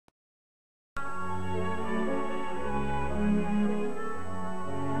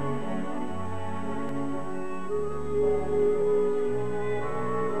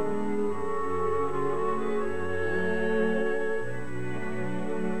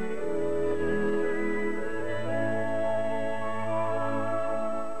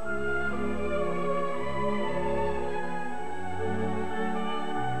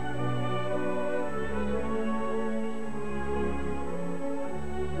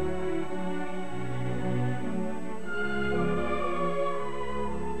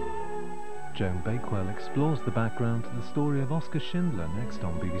Joan Bakewell explores the background to the story of Oskar Schindler next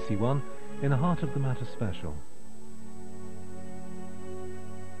on BBC One in a Heart of the Matter special.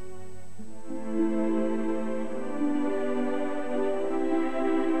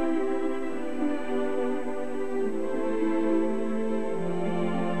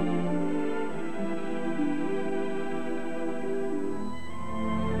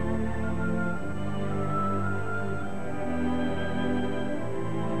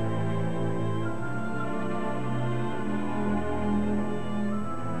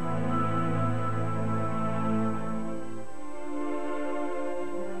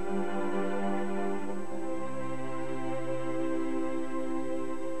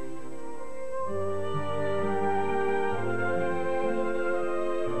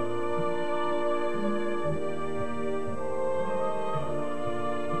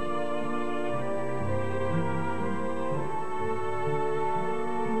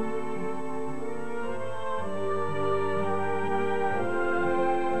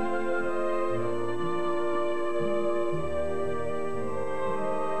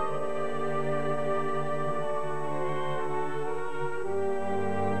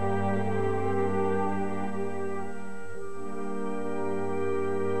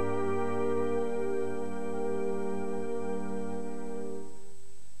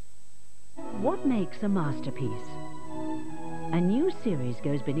 What makes a masterpiece? A new series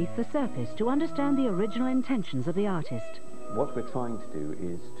goes beneath the surface to understand the original intentions of the artist. What we're trying to do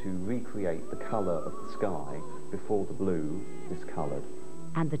is to recreate the colour of the sky before the blue is coloured.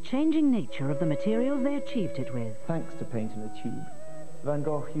 And the changing nature of the materials they achieved it with. Thanks to paint in a tube, Van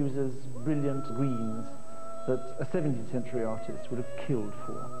Gogh uses brilliant greens that a 17th century artist would have killed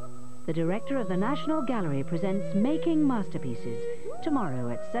for. The director of the National Gallery presents Making Masterpieces tomorrow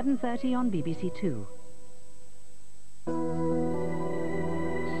at 7:30 on BBC Two.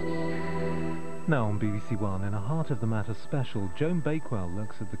 Now on BBC One in a Heart of the Matter special, Joan Bakewell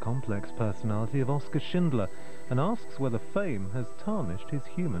looks at the complex personality of Oskar Schindler and asks whether fame has tarnished his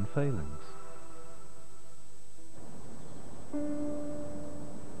human failings.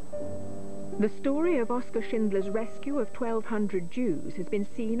 The story of Oskar Schindler's rescue of 1,200 Jews has been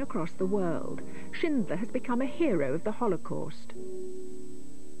seen across the world. Schindler has become a hero of the Holocaust.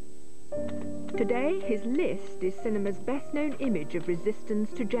 Today, his list is cinema's best-known image of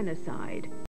resistance to genocide.